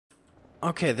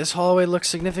Okay, this hallway looks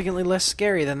significantly less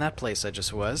scary than that place I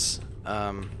just was.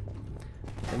 Let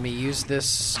me use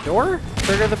this door?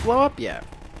 Trigger the blow up? Yeah.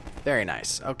 Very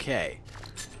nice. Okay.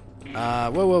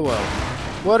 Whoa.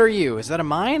 What are you? Is that a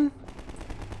mine?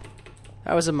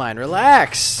 That was a mine.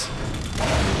 Relax!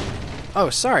 Oh,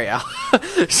 sorry, Al.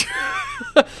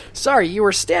 Sorry, you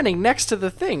were standing next to the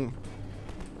thing.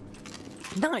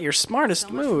 Not your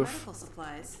smartest move. Medical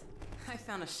supplies. I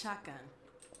found a shotgun.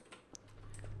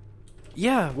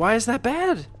 Yeah, why is that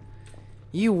bad?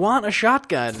 You want a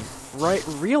shotgun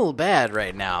real bad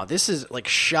right now. This is like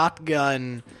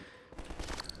shotgun.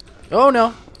 Oh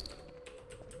no.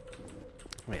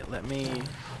 Wait, let me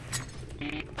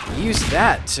use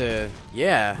that to,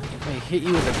 yeah. Let me hit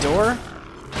you with a door.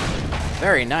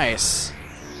 Very nice.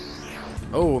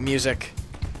 Oh, music.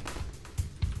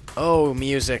 Oh,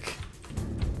 music.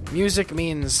 Music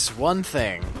means one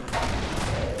thing.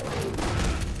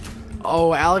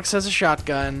 Oh, Alex has a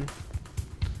shotgun.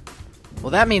 Well,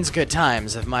 that means good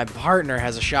times. If my partner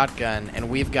has a shotgun and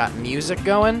we've got music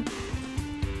going,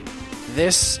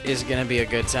 this is gonna be a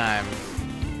good time.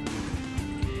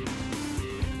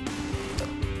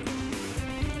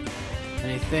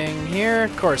 Anything here?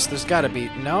 Of course, there's gotta be...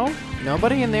 No?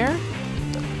 Nobody in there?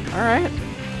 Alright.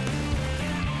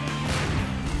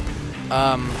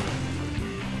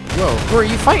 Whoa, who are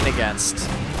you fighting against?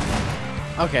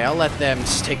 Okay, I'll let them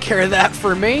just take care of that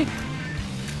for me.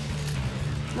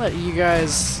 Let you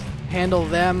guys handle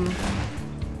them.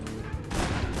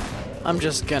 I'm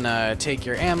just gonna take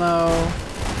your ammo.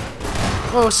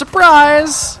 Whoa,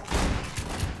 surprise!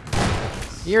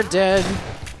 You're dead.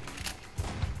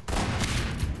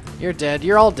 You're dead.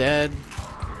 You're all dead.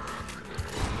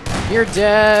 You're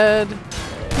dead.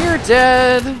 You're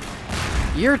dead.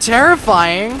 You're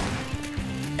terrifying.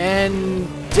 And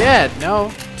dead.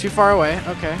 No, too far away.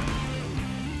 Okay.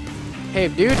 Hey,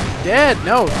 dude, dead.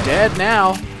 No, dead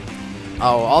now.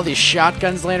 Oh, all these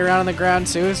shotguns laying around on the ground,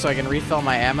 too, so I can refill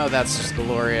my ammo. That's just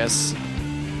glorious.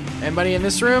 Anybody in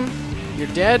this room? You're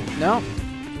dead? No?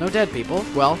 No dead people.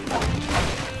 Well,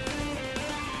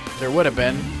 there would have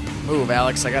been. Move,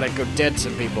 Alex. I gotta go dead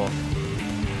some people.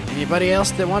 Anybody else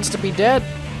that wants to be dead?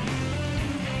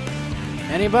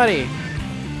 Anybody?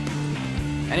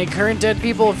 Any current dead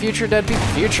people? Future dead people?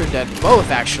 Future dead. Both,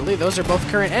 actually. Those are both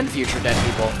current and future dead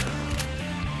people.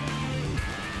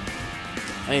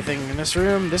 Anything in this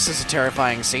room? This is a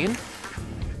terrifying scene.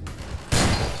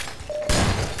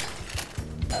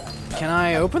 Can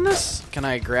I open this? Can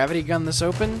I gravity gun this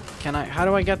open? Can I? How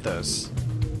do I get those?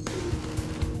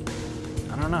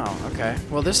 I don't know. Okay.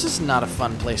 Well, this is not a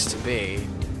fun place to be.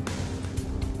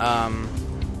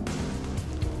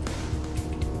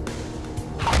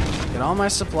 Get all my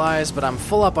supplies, but I'm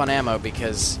full up on ammo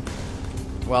because...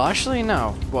 Well, actually,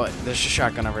 no. Well, there's a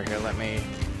shotgun over here. Let me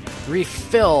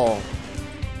refill.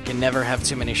 Can never have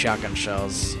too many shotgun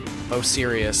shells. Oh,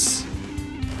 serious.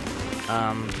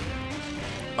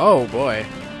 Oh, boy.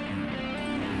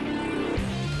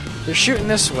 They're shooting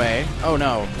this way. Oh,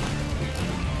 no.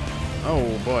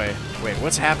 Oh, boy. Wait,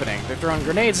 what's happening? They're throwing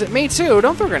grenades at me, too.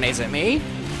 Don't throw grenades at me.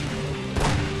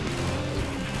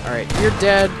 Alright, you're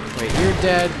dead. Wait, you're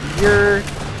dead. You're...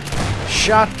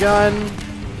 Shotgun.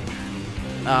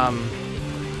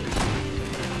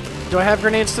 Do I have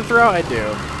grenades to throw? I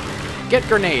do. Get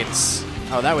grenades.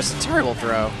 Oh, that was a terrible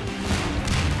throw.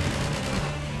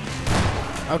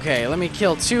 Okay, let me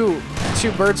kill two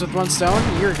birds with one stone.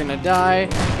 You're gonna die.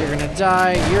 You're gonna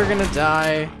die. You're gonna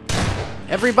die.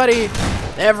 Everybody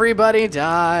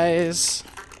dies.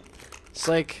 It's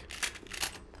like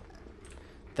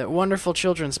that wonderful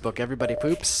children's book, Everybody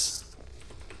Poops.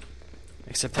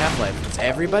 Except Half-Life. It's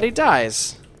everybody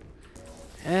dies.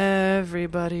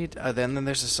 Everybody... then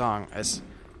there's a song. As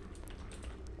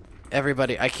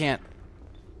everybody... I can't...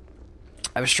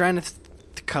 I was trying to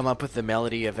come up with the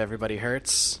melody of Everybody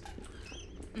Hurts.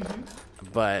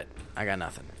 But I got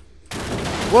nothing.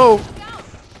 Whoa!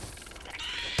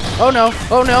 Oh no!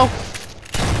 Oh no!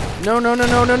 No, no, no,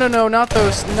 no, no, no, no, not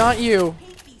those. Not you.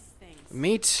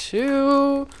 Me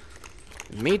too.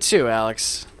 Me too,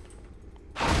 Alex.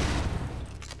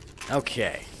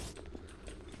 Okay.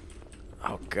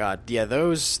 Oh god, yeah,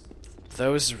 those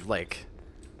like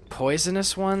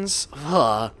poisonous ones.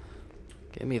 Ugh.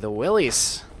 Give me the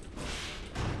willies.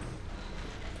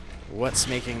 What's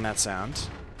making that sound?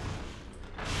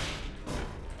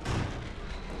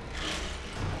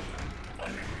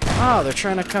 Oh, they're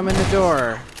trying to come in the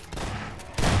door.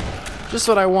 Just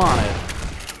what I wanted.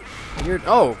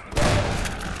 Oh!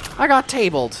 I got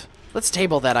tabled. Let's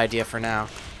table that idea for now.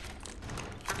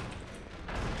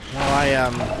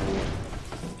 Well,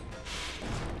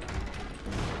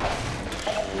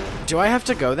 Do I have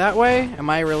to go that way? Am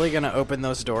I really gonna open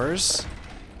those doors?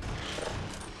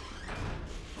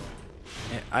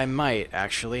 I might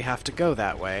actually have to go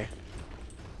that way.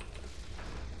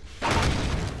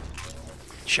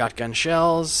 Shotgun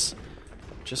shells.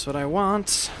 Just what I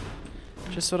want.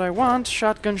 Just what I want.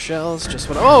 Shotgun shells. Just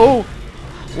what... Oh!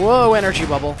 Whoa, energy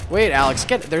bubble. Wait, Alex,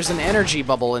 get... There's an energy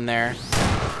bubble in there.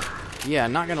 Yeah,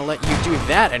 I'm not gonna let you do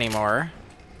that anymore.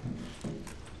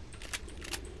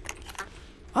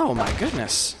 Oh my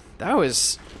goodness. That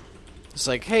was... It's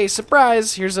like, hey,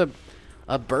 surprise! Here's a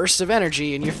burst of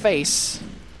energy in your face.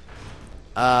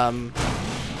 Okay.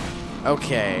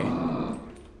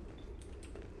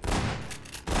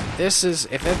 This is...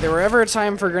 If there were ever a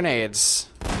time for grenades,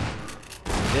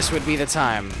 this would be the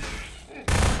time.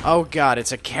 Oh god,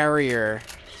 it's a carrier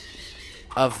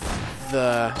of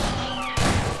the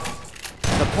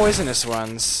poisonous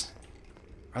ones.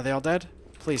 Are they all dead?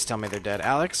 Please tell me they're dead.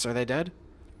 Alex, are they dead?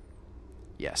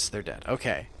 Yes, they're dead.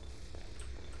 Okay.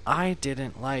 I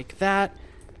didn't like that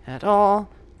at all.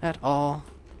 At all.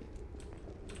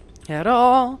 At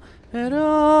all. At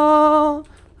all.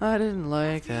 I didn't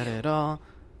like that at all.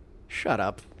 Shut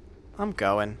up. I'm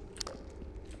going.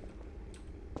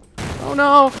 Oh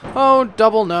no! Oh,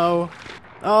 double no.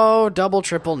 Oh, double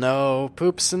triple no.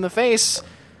 Poops in the face.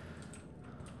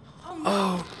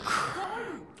 Oh,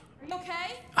 are you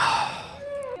okay?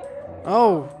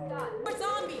 Oh. We're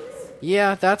zombies.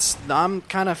 Yeah, I'm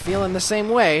kind of feeling the same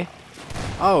way.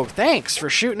 Oh, thanks for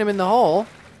shooting him in the hole.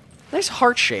 Nice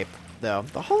heart shape, though.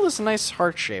 The hole is a nice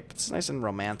heart shape. It's nice and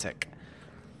romantic.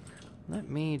 Let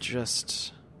me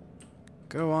just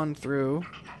go on through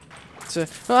to...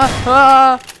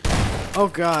 Oh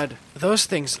god, those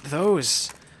things,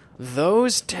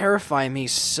 those terrify me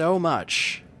so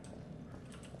much.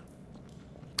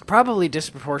 Probably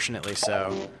disproportionately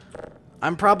so.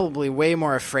 I'm probably way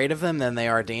more afraid of them than they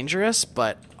are dangerous,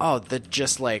 but, oh,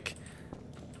 just like...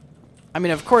 I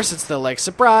mean, of course it's the, like,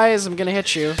 surprise, I'm gonna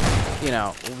hit you. You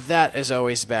know, that is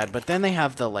always bad, but then they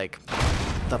have the, like,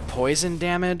 the poison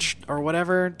damage or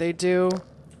whatever they do.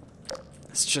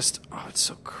 It's just, oh, it's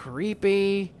so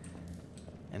creepy.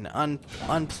 And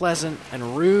unpleasant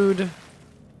and rude.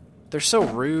 They're so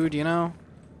rude, you know?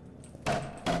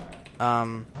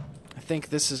 I think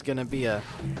this is gonna be a...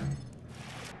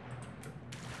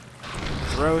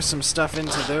 Throw some stuff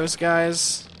into those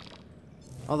guys.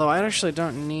 Although I actually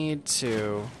don't need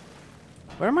to...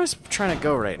 Where am I trying to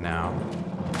go right now?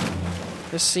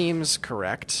 This seems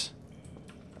correct.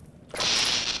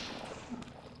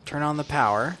 Turn on the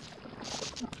power.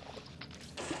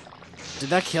 Did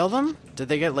that kill them? Did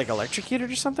they get, like,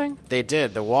 electrocuted or something? They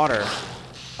did, the water.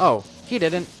 Oh, he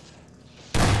didn't.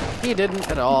 He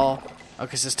didn't at all. Oh,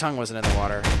 because his tongue wasn't in the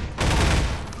water.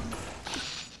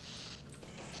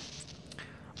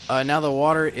 Now the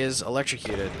water is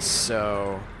electrocuted,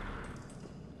 so...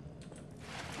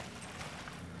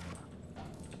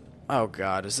 Oh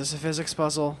god, is this a physics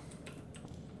puzzle?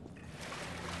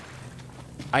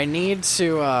 I need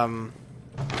to,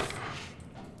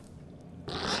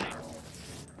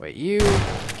 Wait, you...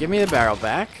 Give me the barrel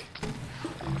back.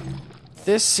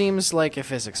 This seems like a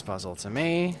physics puzzle to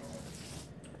me.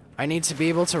 I need to be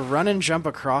able to run and jump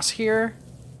across here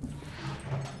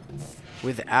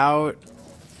without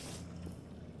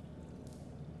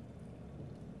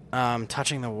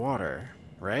touching the water,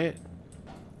 right?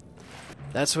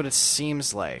 That's what it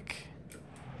seems like.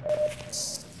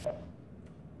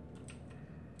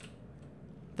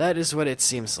 That is what it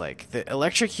seems like. The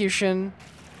electrocution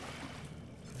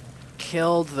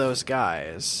killed those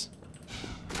guys.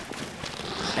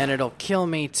 And it'll kill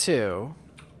me too.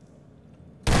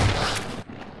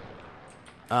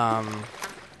 It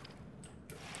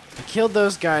killed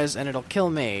those guys and it'll kill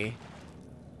me.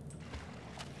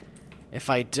 If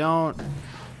I don't...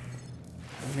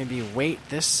 Maybe wait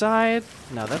this side?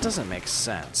 No, that doesn't make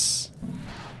sense.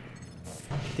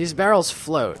 These barrels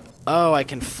float. Oh, I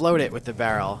can float it with the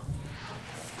barrel.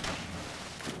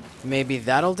 Maybe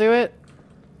that'll do it?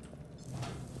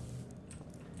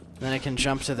 Then I can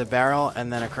jump to the barrel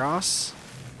and then across.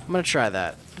 I'm gonna try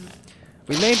that.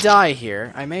 We may die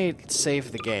here. I may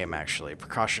save the game, actually,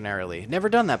 precautionarily. Never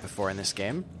done that before in this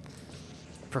game.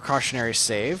 Precautionary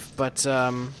save, but,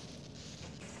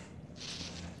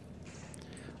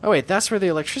 Oh, wait, that's where the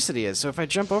electricity is, so if I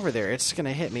jump over there, it's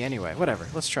gonna hit me anyway. Whatever,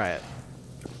 let's try it.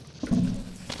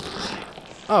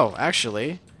 Oh,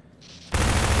 actually...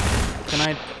 Can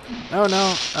I... Oh,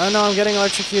 no. Oh, no, I'm getting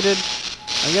electrocuted.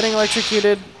 I'm getting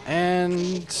electrocuted,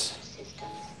 and...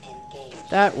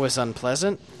 That was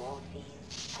unpleasant.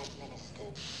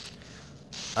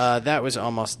 That was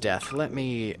almost death. Let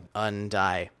me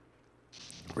undie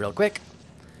real quick.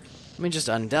 me just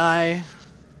undie.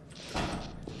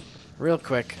 Real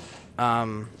quick.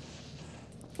 I'm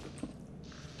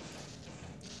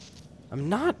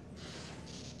not...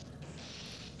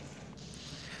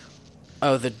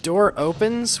 Oh, the door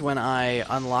opens when I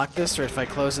unlock this, or if I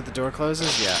close it, the door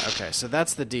closes? Yeah, okay, so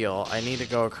that's the deal. I need to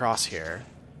go across here.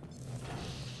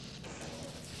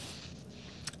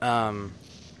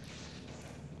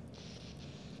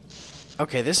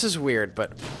 Okay, this is weird,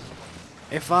 but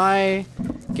if I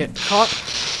get caught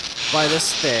by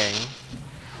this thing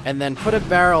and then put a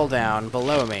barrel down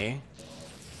below me...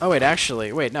 Oh, wait,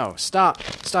 actually, wait, no, stop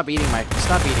eating me.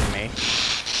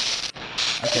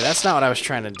 Okay, that's not what I was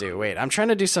trying to do. Wait, I'm trying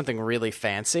to do something really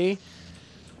fancy,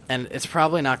 and it's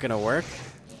probably not going to work.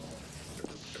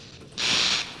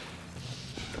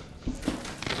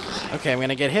 Okay, I'm going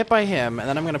to get hit by him, and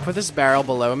then I'm going to put this barrel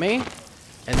below me,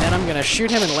 and then I'm going to shoot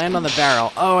him and land on the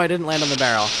barrel. Oh, I didn't land on the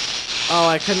barrel. Oh,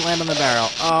 I couldn't land on the barrel.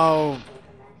 Oh.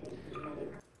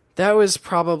 That was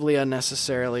probably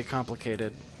unnecessarily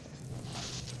complicated.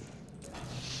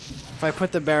 If I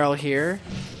put the barrel here,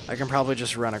 I can probably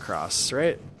just run across,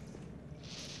 right?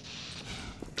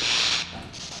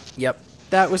 Yep,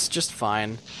 that was just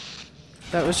fine.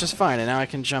 That was just fine, and now I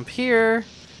can jump here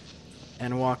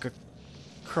and walk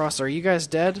across. Are you guys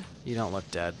dead? You don't look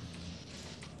dead.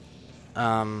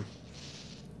 Kill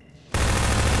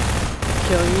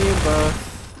you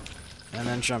both, and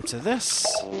then jump to this,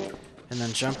 and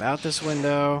then jump out this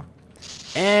window,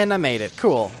 and I made it.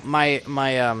 Cool.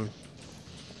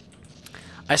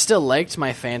 I still liked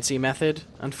my fancy method.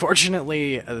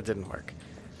 Unfortunately, it didn't work.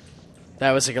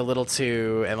 That was like a little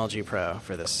too MLG Pro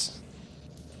for this.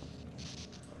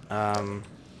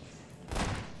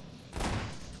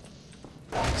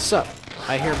 So,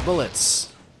 I hear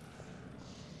bullets.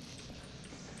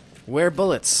 Where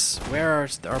bullets? Where are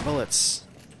our bullets?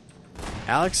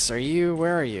 Alex,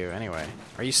 where are you anyway?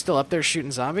 Are you still up there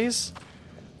shooting zombies?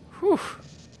 Whew.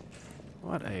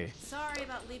 What a... Sorry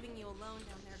about leaving you alone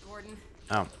down there, Gordon.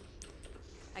 Oh.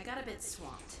 I got a bit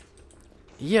swamped.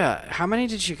 Yeah, how many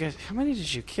did you get? How many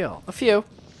did you kill? A few.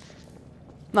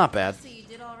 Not bad. So you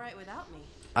did all right without me.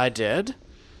 I did.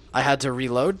 I had to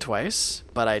reload twice,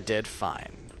 but I did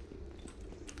fine.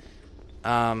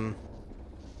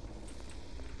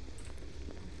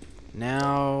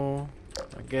 Now,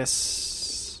 I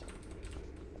guess...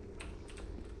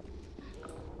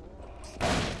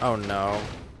 Oh no.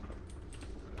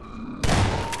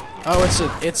 Oh,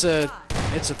 it's a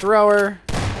thrower.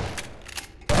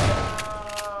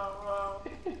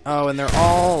 Oh, and they're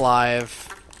all alive.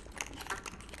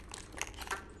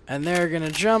 And they're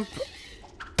gonna jump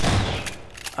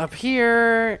up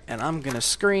here, and I'm gonna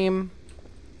scream.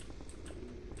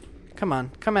 Come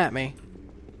on, come at me.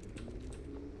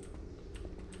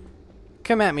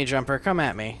 Come at me, Jumper, come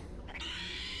at me.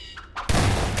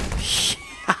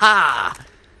 Ha!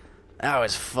 That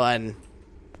was fun.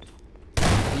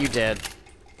 You did.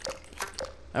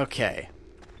 Okay.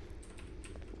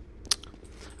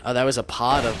 Oh, that was a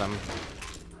pod of them.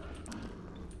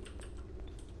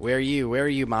 Where are you? Where are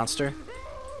you, monster?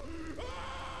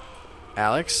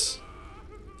 Alex?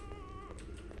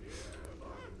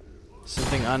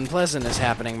 Something unpleasant is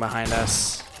happening behind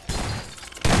us.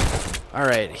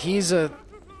 Alright,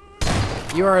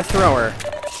 you are a thrower.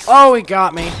 Oh, he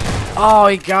got me. Oh,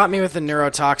 he got me with the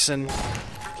neurotoxin.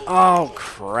 Oh,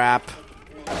 crap.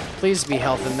 Please be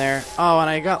health in there. Oh, and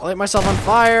I lit myself on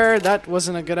fire. That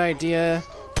wasn't a good idea.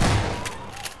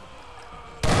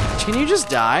 Can you just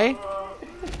die?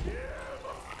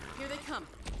 Here they come.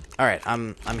 Alright,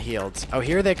 I'm healed. Oh,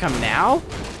 here they come now?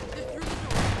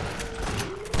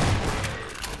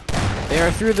 They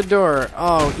are through the door.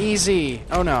 Oh, easy.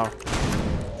 Oh, no.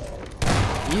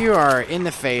 You are in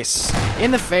the face.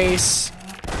 In the face.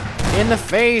 In the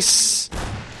face.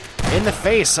 In the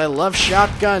face. I love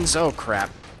shotguns. Oh, crap.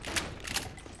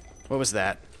 What was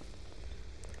that?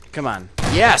 Come on.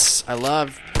 Yes! I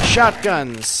love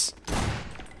shotguns.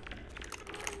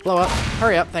 Blow up.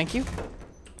 Hurry up. Thank you.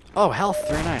 Oh, health.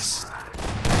 Very nice.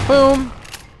 Boom.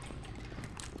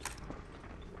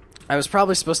 I was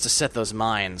probably supposed to set those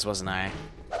mines, wasn't I?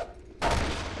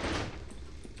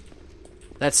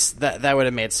 That would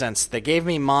have made sense. They gave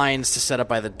me mines to set up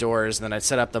by the doors, and then I'd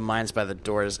set up the mines by the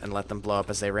doors and let them blow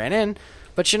up as they ran in.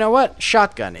 But you know what?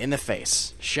 Shotgun in the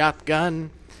face.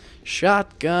 Shotgun.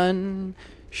 Shotgun.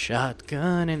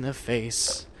 Shotgun in the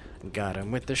face. Got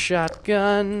him with the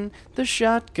shotgun. The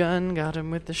shotgun. Got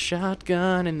him with the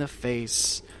shotgun in the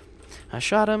face. I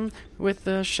shot him with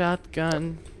the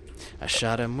shotgun. I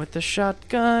shot him with the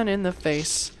shotgun in the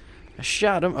face. I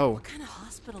shot him. Oh. What kind of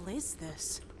hospital is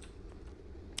this?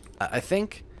 I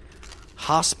think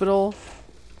hospital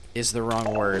is the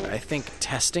wrong word. I think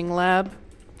testing lab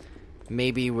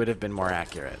maybe would have been more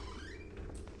accurate.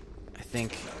 I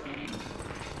think...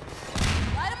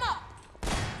 Light 'em up!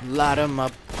 Light 'em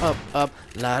up, up.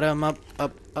 Light 'em up,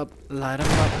 up. Light 'em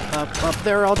up.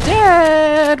 They're all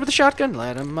dead with a shotgun.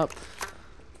 Light 'em up.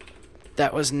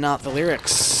 That was not the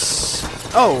lyrics.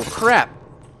 Oh, crap.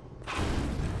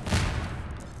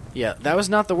 Yeah, that was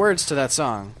not the words to that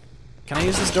song. Can I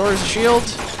use this door as a shield?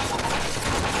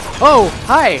 Oh,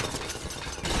 hi!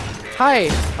 Hi!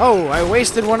 Oh, I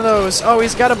wasted one of those. Oh,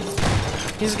 he's got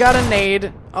a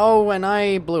nade. Oh, and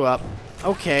I blew up.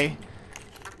 Okay.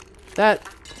 That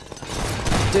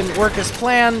didn't work as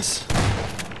planned.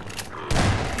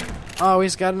 Oh,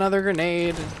 he's got another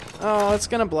grenade. Oh, it's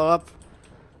gonna blow up.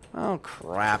 Oh,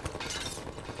 crap.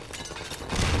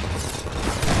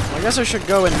 Well, I guess I should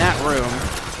go in that room.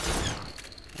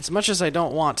 As much as I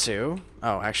don't want to.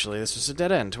 Oh, actually, this was a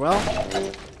dead end. Well,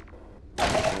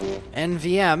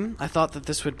 NVM. I thought that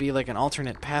this would be like an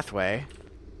alternate pathway.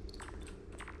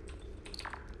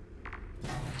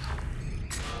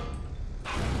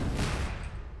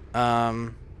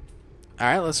 Alright,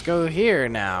 let's go here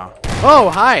now. Oh,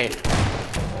 hi!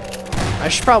 I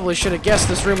probably should have guessed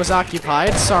this room was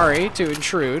occupied. Sorry to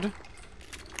intrude.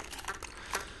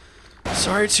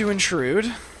 Sorry to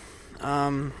intrude.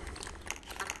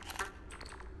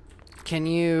 Can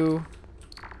you...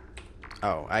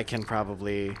 Oh, I can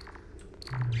probably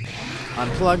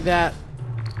unplug that.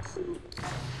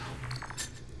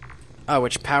 Oh,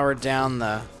 which powered down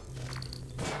the...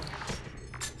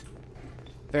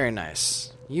 Very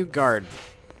nice. You guard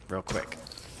real quick.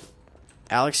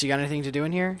 Alex, you got anything to do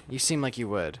in here? You seem like you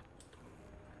would.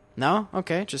 No?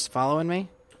 Okay, just following me.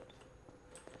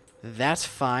 That's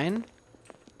fine.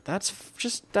 That's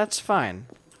fine.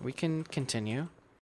 We can continue.